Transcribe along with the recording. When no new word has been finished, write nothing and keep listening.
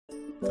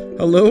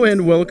Hello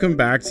and welcome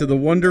back to the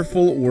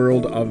wonderful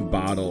world of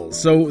Boddle.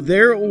 So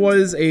there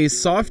was a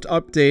soft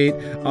update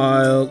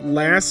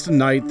last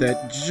night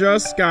that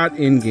just got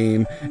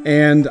in-game,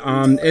 and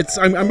I'm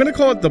going to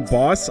call it the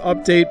boss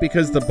update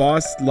because the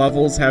boss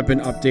levels have been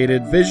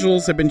updated.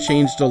 Visuals have been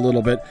changed a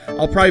little bit.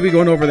 I'll probably be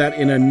going over that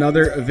in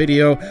another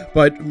video,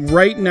 but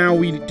right now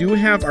we do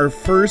have our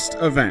first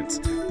event.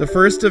 The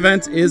first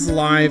event is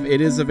live.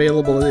 It is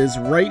available. It is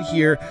right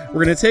here.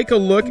 We're going to take a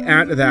look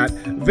at that.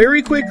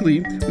 Very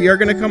quickly, we are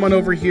going to come on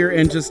over here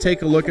and just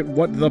take a look at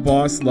what the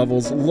boss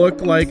levels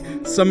look like.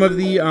 Some of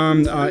the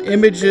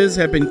images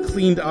have been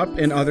cleaned up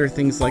and other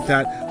things like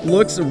that.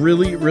 Looks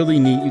really, really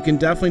neat. You can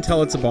definitely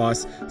tell it's a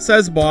boss.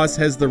 Says boss,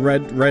 has the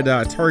red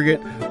target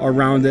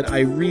around it. I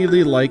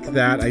really like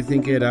that. I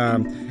think it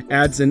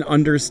adds an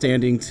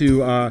understanding to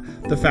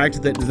the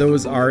fact that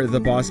those are the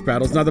boss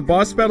battles. Now, the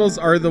boss battles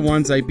are the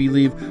ones, I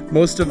believe,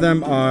 most of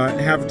them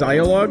have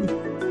dialogue.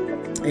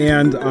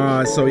 And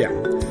so,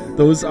 yeah.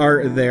 Those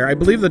are there. I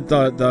believe that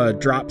the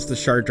drops, the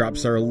shard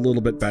drops, are a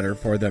little bit better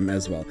for them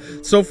as well.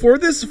 So for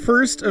this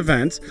first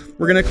event,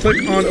 we're going to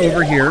click on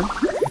over here.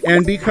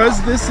 And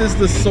because this is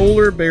the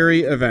Solar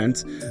Berry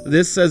event,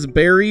 this says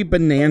Berry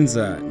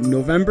Bonanza,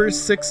 November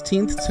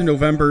 16th to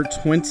November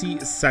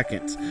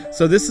 22nd.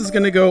 So this is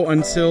going to go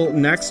until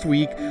next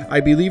week. I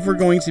believe we're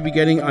going to be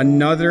getting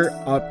another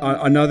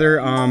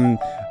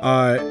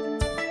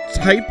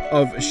type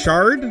of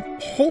shard,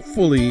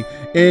 hopefully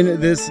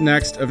in this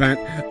next event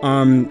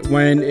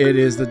when it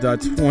is the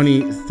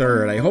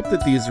 23rd. I hope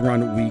that these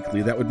run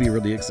weekly. That would be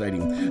really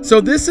exciting. So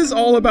this is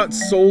all about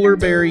Solar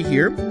Berry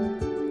here.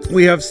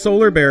 We have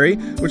Solar Berry,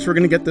 which we're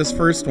going to get this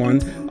first one,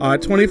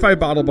 25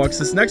 bottle bucks.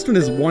 This next one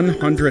is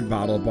 100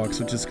 bottle bucks,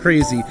 which is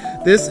crazy.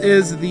 This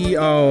is the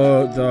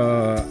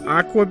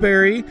Aqua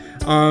Berry,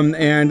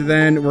 and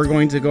then we're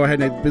going to go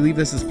ahead and I believe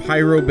this is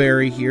Pyro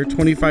Berry here,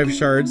 25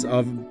 shards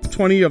of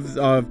 20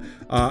 of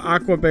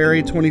Aqua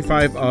Berry,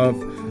 25 of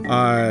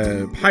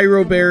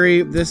Pyro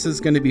Berry. This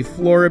is going to be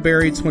Flora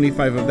Berry,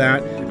 25 of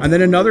that, and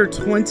then another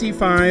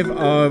 25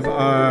 of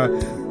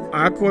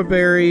Aqua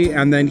Berry,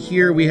 and then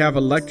here we have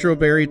Electro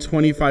Berry,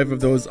 25 of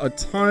those, a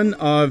ton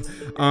of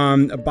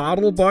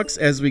bottle bucks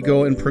as we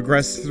go and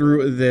progress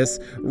through this.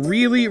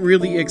 Really,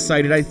 really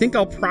excited. I think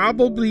I'll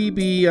probably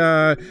be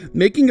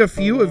making a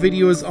few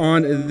videos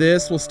on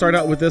this. We'll start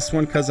out with this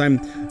one because I'm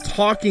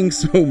talking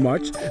so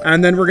much,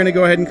 and then we're going to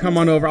go ahead and come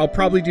on over. I'll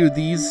probably do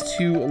these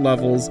two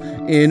levels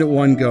in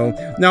one go.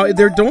 Now,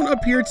 there don't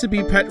appear to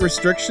be pet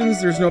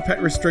restrictions. There's no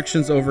pet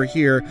restrictions over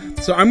here,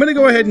 so I'm going to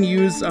go ahead and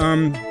use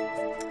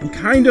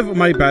kind of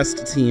my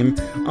best team.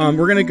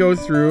 We're going to go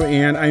through,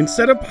 and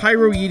instead of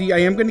Pyro Yeti, I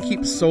am going to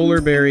keep Solar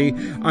Berry.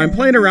 I'm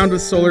playing around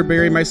with Solar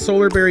Berry. My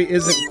Solar Berry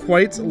isn't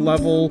quite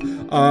level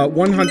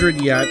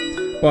 100 yet,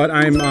 but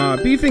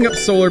I'm beefing up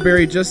Solar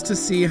Berry just to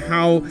see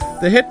how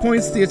the hit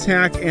points, the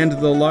attack, and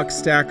the luck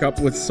stack up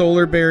with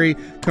Solar Berry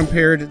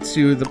compared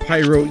to the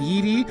Pyro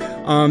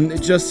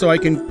Yeti, just so I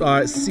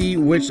can see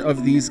which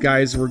of these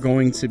guys we're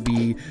going to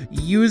be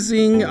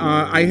using.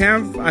 I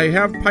have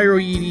Pyro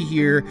Yeti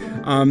here.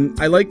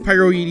 I like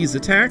Pyro Yeti's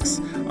attacks,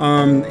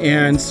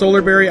 and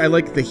Solar Berry, I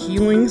like the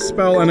healing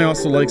spell, and I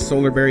also like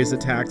Solar Berry's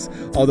attacks,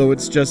 although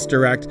it's just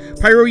direct.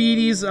 Pyro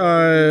Yeti's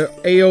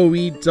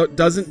AoE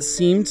doesn't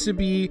seem to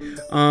be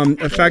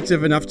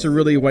effective enough to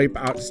really wipe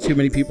out too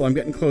many people. I'm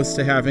getting close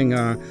to having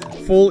a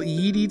full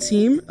Yeti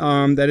team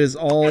that is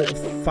all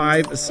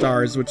 5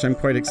 stars, which I'm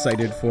quite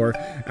excited for.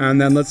 And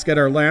then let's get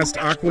our last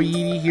Aqua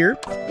Yeti here.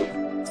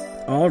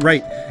 All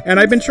right, and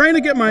I've been trying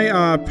to get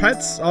my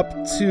pets up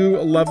to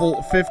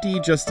level 50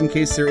 just in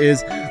case there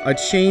is a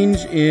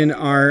change in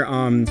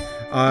our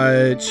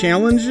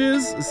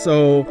challenges.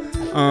 So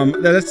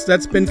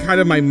that's been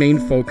kind of my main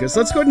focus.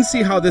 Let's go ahead and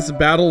see how this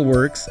battle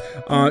works.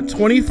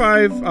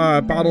 25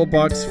 bottle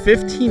bucks,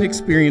 15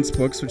 experience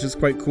books, which is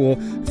quite cool,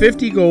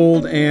 50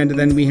 gold, and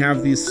then we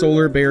have these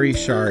Solar Berry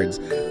shards.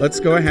 Let's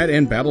go ahead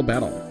and battle.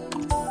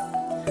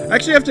 I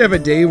actually have to have a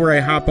day where I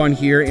hop on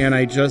here and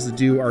I just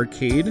do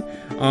arcade.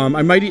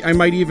 I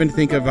might even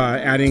think of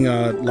adding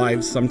a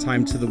live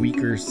sometime to the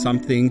week or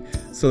something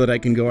so that I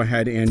can go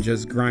ahead and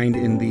just grind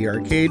in the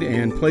arcade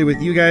and play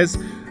with you guys.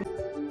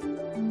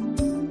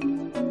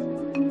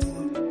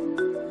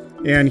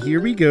 And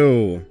here we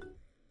go.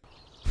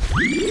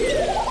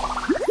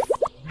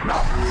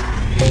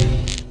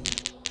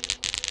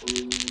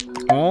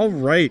 All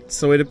right,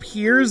 so it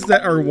appears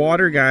that our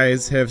water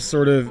guys have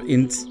sort of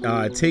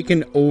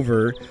taken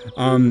over,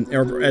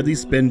 or at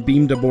least been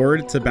beamed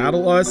aboard to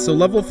battle us. So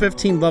level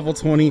 15, level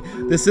 20.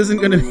 This isn't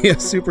going to be a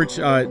super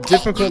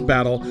difficult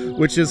battle,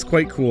 which is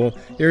quite cool.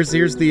 Here's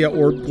the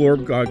orb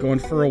glorb going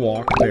for a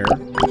walk there.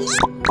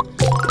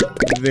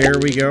 There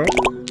we go.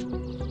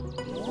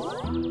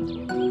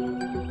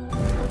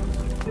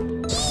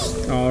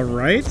 All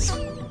right.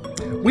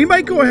 We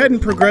might go ahead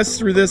and progress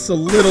through this a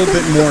little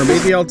bit more.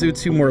 Maybe I'll do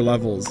 2 more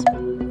levels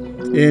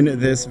in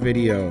this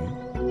video.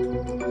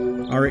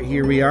 All right,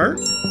 here we are.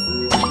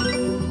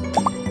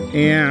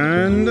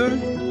 And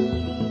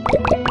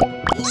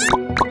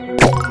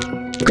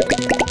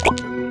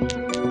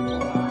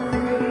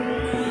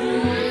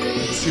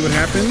see what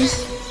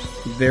happens.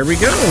 There we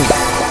go.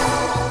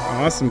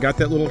 Awesome. Got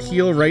that little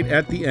heal right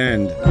at the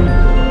end.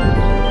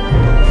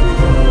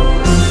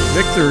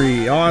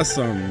 Victory.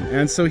 Awesome.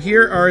 And so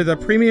here are the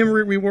premium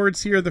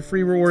rewards here. The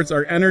free rewards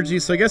are energy.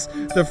 So I guess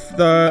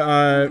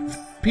the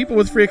people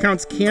with free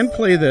accounts can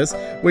play this,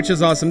 which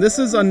is awesome. This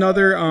is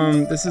another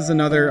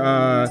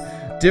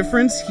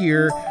difference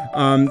here,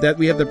 that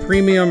we have the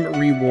premium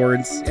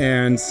rewards,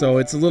 and so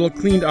it's a little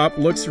cleaned up.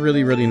 Looks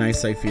really, really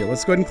nice, I feel.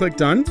 Let's go ahead and click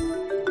done.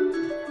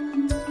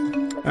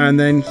 And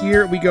then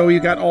here we go. You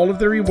got all of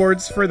the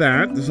rewards for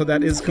that, so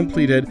that is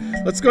completed.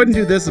 Let's go ahead and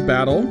do this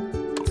battle.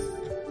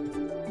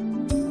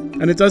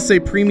 And it does say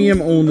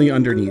premium only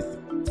underneath.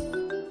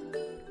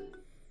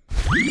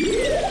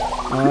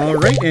 All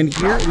right, and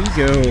here we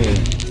go.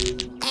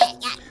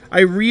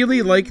 I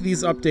really like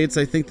these updates.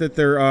 I think that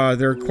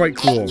they're quite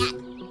cool.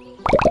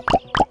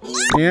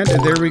 And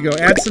there we go.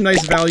 Add some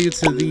nice value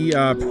to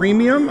the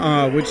premium,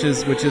 which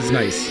is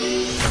nice.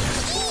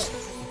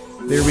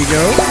 There we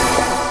go.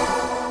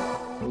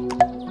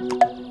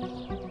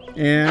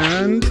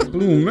 And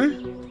boom.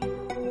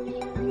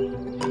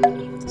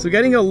 So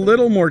getting a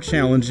little more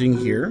challenging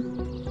here.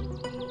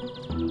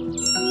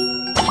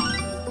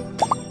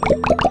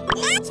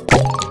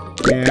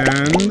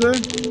 And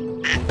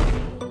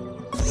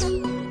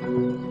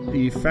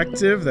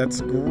effective, that's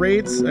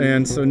great.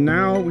 And so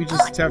now we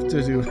just have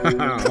to do,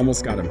 haha,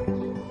 almost got him.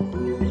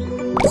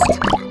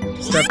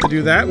 Just have to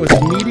do that with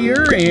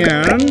Meteor,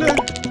 and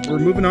we're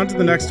moving on to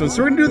the next one.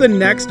 So we're gonna do the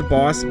next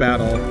boss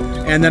battle,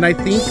 and then I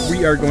think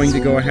we are going to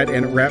go ahead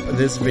and wrap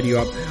this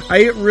video up.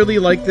 I really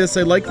like this.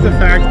 I like the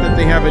fact that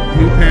they have a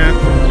new path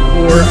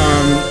for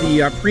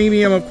the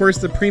premium. Of course,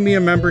 the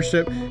premium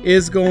membership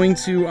is going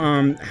to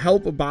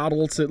help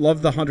Boddle to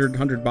love the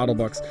 100 Boddle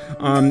bucks,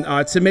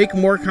 to make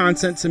more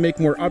content, to make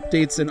more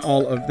updates and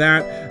all of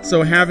that.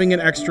 So having an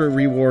extra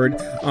reward,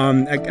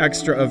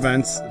 extra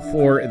events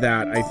for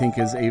that, I think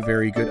is a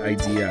very good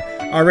idea.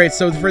 All right,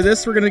 so for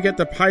this, we're going to get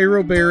the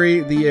Pyro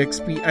Berry, the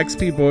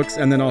XP books,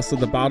 and then also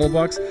the Boddle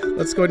bucks.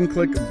 Let's go ahead and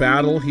click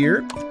battle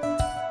here.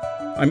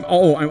 I'm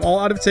all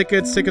out of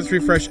tickets. Tickets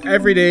refresh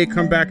every day.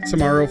 Come back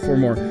tomorrow for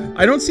more.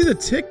 I don't see the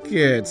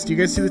tickets. Do you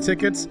guys see the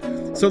tickets?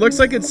 So it looks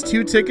like it's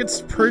 2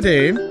 tickets per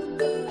day.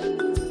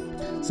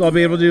 So I'll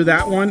be able to do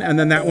that one and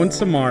then that one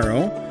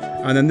tomorrow.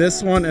 And then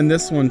this one and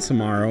this one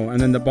tomorrow. And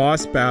then the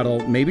boss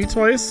battle maybe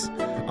twice.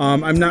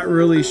 I'm not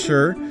really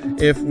sure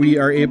if we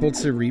are able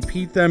to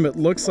repeat them. It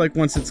looks like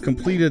once it's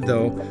completed,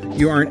 though,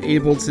 you aren't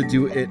able to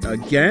do it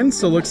again.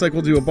 So it looks like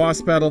we'll do a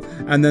boss battle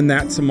and then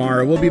that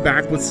tomorrow. We'll be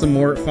back with some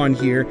more fun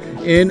here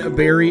in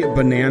Berry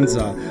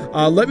Bonanza.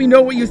 Let me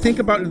know what you think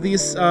about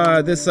this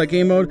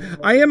game mode.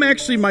 I am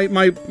actually,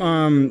 my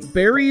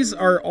berries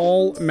are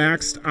all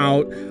maxed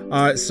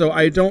out, so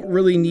I don't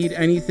really need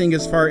anything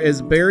as far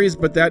as berries,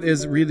 but that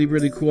is really,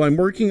 really cool. I'm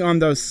working on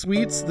the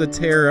sweets, the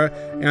Terra,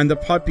 and the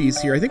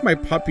puppies here. I think my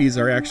puppies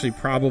are actually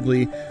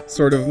probably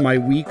sort of my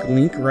weak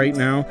link right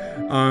now.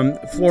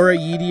 Flora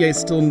Yeety, I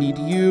still need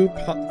you.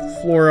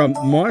 Flora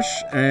Mush,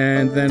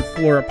 and then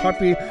Flora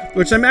Puppy,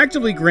 which I'm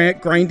actively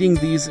grinding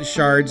these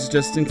shards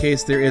just in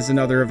case there is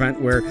another event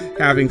where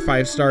having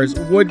 5 stars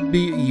would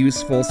be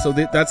useful. So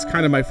that's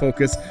kind of my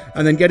focus.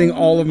 And then getting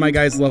all of my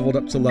guys leveled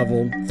up to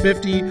level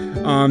 50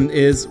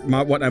 is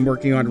what I'm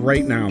working on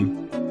right now.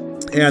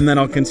 And then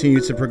I'll continue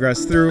to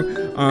progress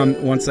through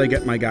once I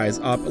get my guys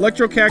up.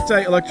 Electro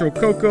Cacti, Electro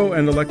Coco,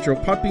 and Electro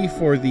Puppy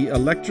for the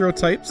Electro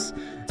types.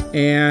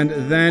 And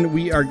then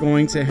we are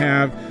going to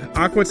have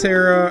Aqua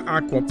Terra,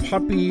 Aqua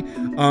Puppy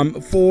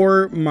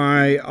for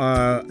my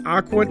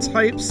Aqua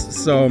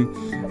types. So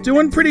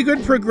doing pretty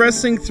good,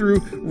 progressing through.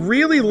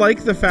 Really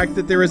like the fact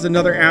that there is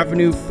another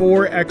avenue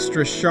for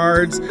extra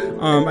shards.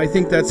 I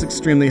think that's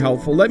extremely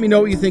helpful. Let me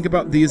know what you think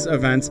about these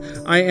events.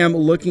 I am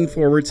looking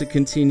forward to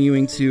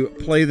continuing to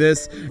play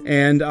this,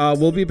 and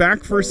we'll be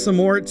back for some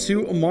more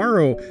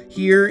tomorrow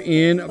here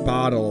in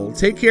Boddle.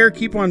 Take care,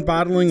 keep on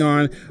bottling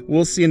on.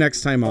 We'll see you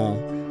next time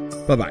all.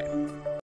 Bye-bye.